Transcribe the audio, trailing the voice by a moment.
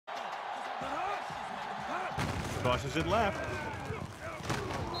Tosses it left.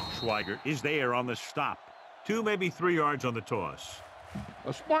 Schweigert is there on the stop. 2, maybe 3 yards on the toss.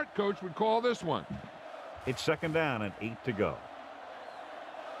 A smart coach would call this one. It's 2nd down and 8 to go.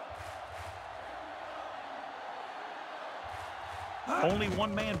 Only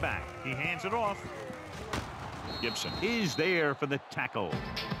one man back. He hands it off. Gibson is there for the tackle.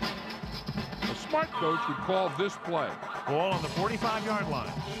 A smart coach would call this play. Ball on the 45-yard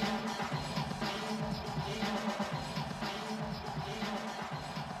line.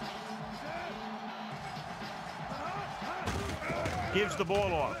 Gives the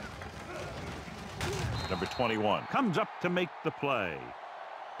ball off. Number 21 comes up to make the play.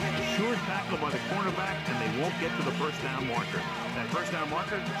 Sure tackle by the cornerback, and they won't get to the first down marker. That first down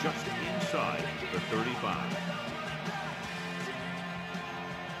marker just inside the 35.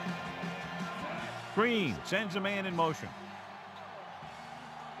 Green sends a man in motion.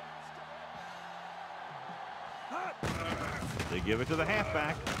 They give it to the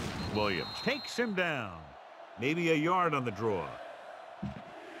halfback. Williams takes him down. Maybe a yard on the draw.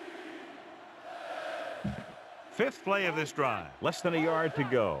 5th play of this drive. Less than a yard to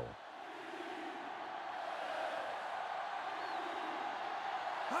go.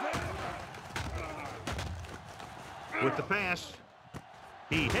 With the pass,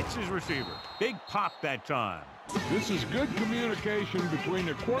 he hits his receiver. Big pop that time. This is good communication between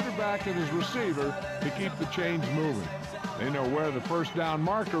the quarterback and his receiver to keep the chains moving. They know where the first down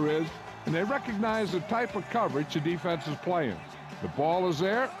marker is, and they recognize the type of coverage the defense is playing. The ball is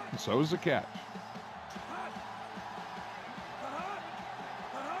there, and so is the catch.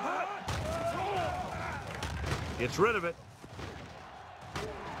 Gets rid of it.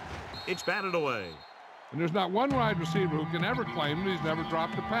 It's batted away. And there's not one wide receiver who can ever claim that he's never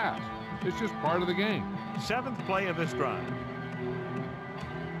dropped a pass. It's just part of the game. 7th play of this drive.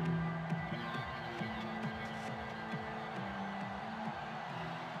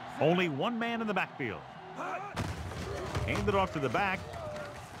 Only one man in the backfield. Hand it off to the back.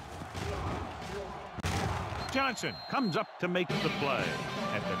 Johnson comes up to make the play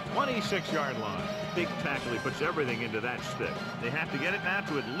at the 26-yard line. Big tackle. He puts everything into that stick. They have to get it now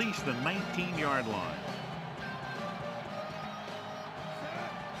to at least the 19-yard line.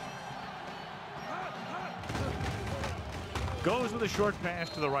 Goes with a short pass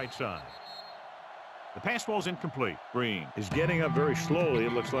to the right side. The pass ball's incomplete. Green is getting up very slowly.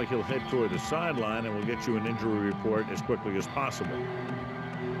 It looks like he'll head toward the sideline, and we'll get you an injury report as quickly as possible.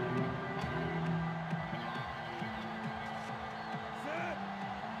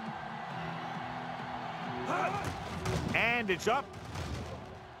 And it's up.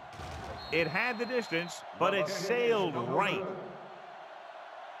 It had the distance, but it sailed right.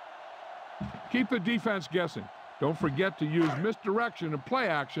 Keep the defense guessing. Don't forget to use misdirection and play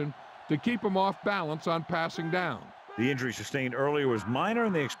action to keep them off balance on passing down. The injury sustained earlier was minor,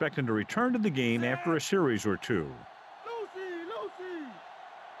 and they expect him to return to the game after a series or 2.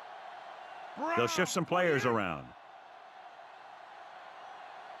 They'll shift some players around.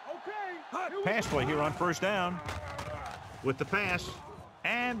 Pass play here on first down. With the pass,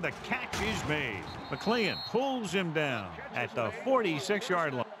 and the catch is made. McLean pulls him down at the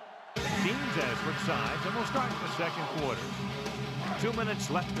 46-yard line. Teams as for sides, and we'll start the second quarter. 2 minutes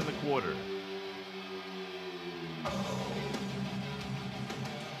left in the quarter.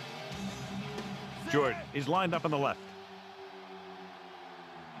 Jordan is lined up on the left.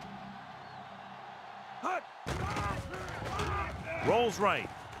 Rolls right.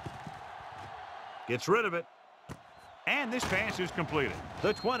 Gets rid of it. And this pass is completed.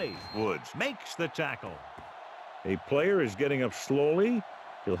 The 20. Woods makes the tackle. A player is getting up slowly.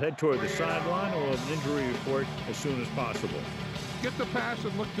 He'll head toward the sideline or an injury report as soon as possible. Get the pass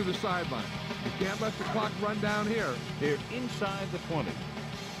and look to the sideline. You can't let the clock run down here. They're inside the 20.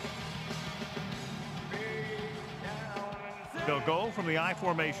 They'll go from the I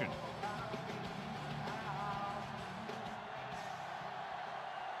formation.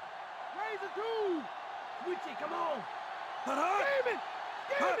 Raise the two. Switchy, come on. Damn it.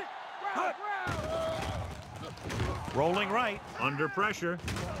 Damn it. Rolling right, under pressure.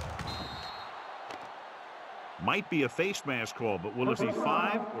 Might be a face mask call, but will it be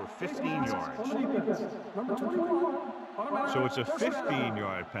 5 or 15 yards? So it's a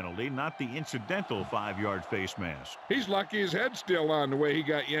 15-yard penalty, not the incidental 5-yard face mask. He's lucky his head's still on the way he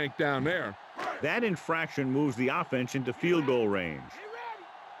got yanked down there. That infraction moves the offense into field goal range.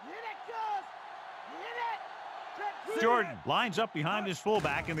 Jordan lines up behind his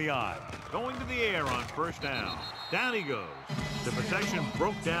fullback in the I. Going to the air on first down. Down he goes. The protection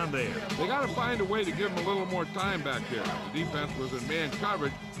broke down there. They got to find a way to give him a little more time back there. The defense was in man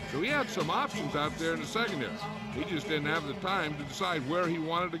coverage, So he had some options out there in the secondary. He just didn't have the time to decide where he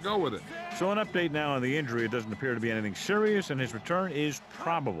wanted to go with it. So an update now on the injury. It doesn't appear to be anything serious, and his return is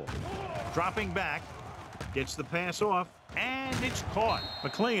probable. Dropping back, gets the pass off, and it's caught.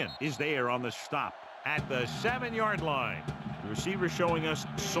 McLean is there on the stop at the 7-yard line. The receiver showing us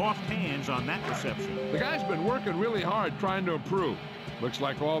soft hands on that reception. The guy's been working really hard trying to improve. Looks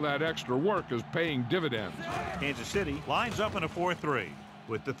like all that extra work is paying dividends. Kansas City lines up in a 4-3.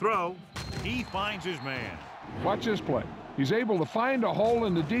 With the throw, he finds his man. Watch this play. He's able to find a hole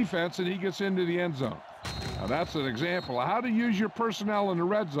in the defense, and he gets into the end zone. Now, that's an example of how to use your personnel in the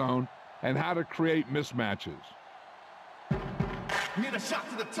red zone and how to create mismatches. Need a shot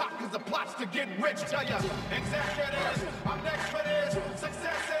to the top because the plot's to get rich. Tell ya, exactly it is. I'm next for this.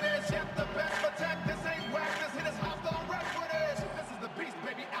 Success it is. Yet the best protect. This ain't whack. This hit is Hawthorne record is. This is the beast,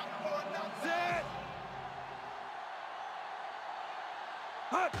 baby. Out for another.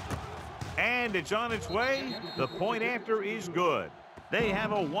 Hut. And it's on its way. The point after is good. They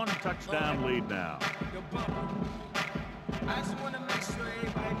have a 1-touchdown lead now. I just want to make sure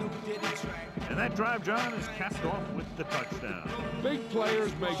everybody knew who did the track. And that drive, John, is capped off with the touchdown. Big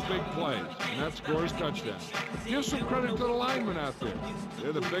players make big plays, and that scores touchdowns. Give some credit to the linemen out there.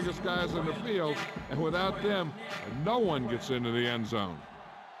 They're the biggest guys on the field, and without them, no one gets into the end zone.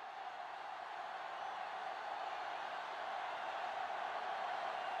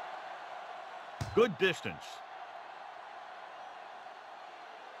 Good distance.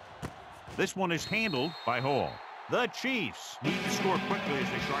 This one is handled by Hall. The Chiefs need to score quickly as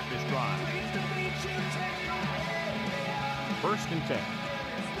they start this drive. 1st and 10.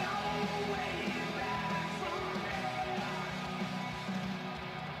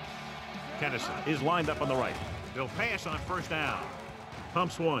 Kennison is lined up on the right. They'll pass on 1st down.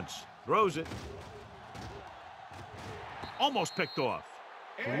 Pumps once, throws it. Almost picked off.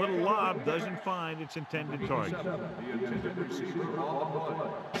 The little lob doesn't find its intended target.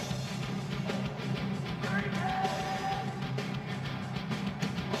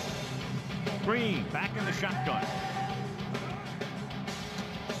 Green back in the shotgun.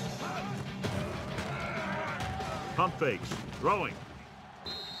 Pump fakes, throwing.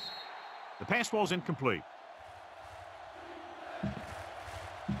 The pass ball's incomplete.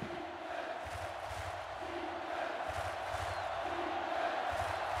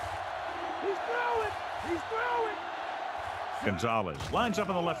 He's throwing. He's throwing. Gonzalez lines up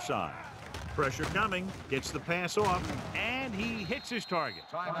on the left side. Pressure coming, gets the pass off, and he hits his target.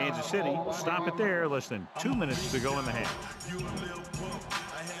 Kansas City stop it there. Less than 2 minutes to go in the half.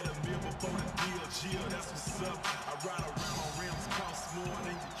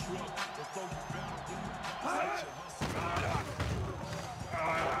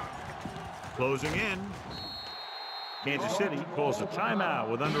 Closing in. Kansas City calls a timeout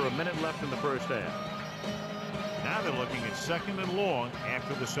with under a minute left in the 1st half. Now they're looking at 2nd and long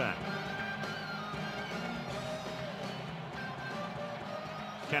after the sack.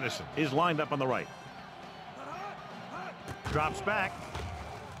 Kennison is lined up on the right. Drops back.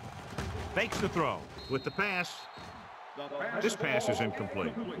 Fakes the throw with the pass. This pass is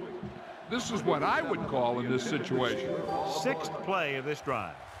incomplete. This is what I would call in this situation. 6th play of this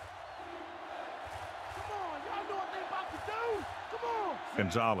drive. Come on, y'all know what they about to do. Come on.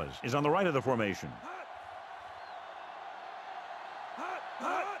 Gonzalez is on the right of the formation.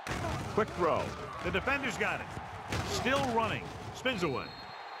 Quick throw. The defender's got it. Still running. Spins away.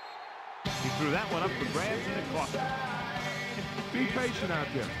 He threw that one up for grabs and it cost him. Be patient out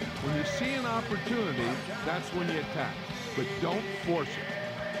there. When you see an opportunity, that's when you attack. But don't force it.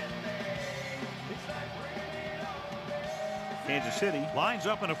 Kansas City lines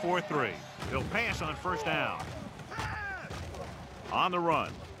up in a 4-3. They'll pass on 1st down. On the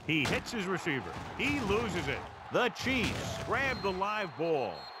run. He hits his receiver. He loses it. The Chiefs grab the live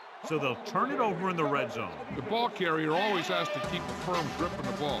ball. So they'll turn it over in the red zone. The ball carrier always has to keep a firm grip on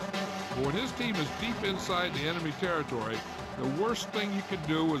the ball. But when his team is deep inside the enemy territory, the worst thing you can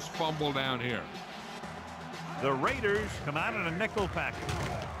do is fumble down here. The Raiders come out in a nickel package.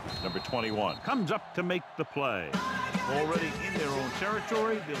 Number 21 comes up to make the play. Already in their own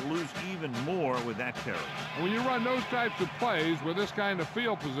territory, they'll lose even more with that carry. And when you run those types of plays with this kind of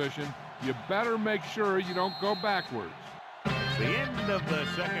field position, you better make sure you don't go backwards. The end of the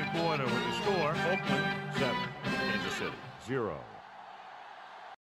 2nd quarter with the score, Oakland 7, Kansas City 0.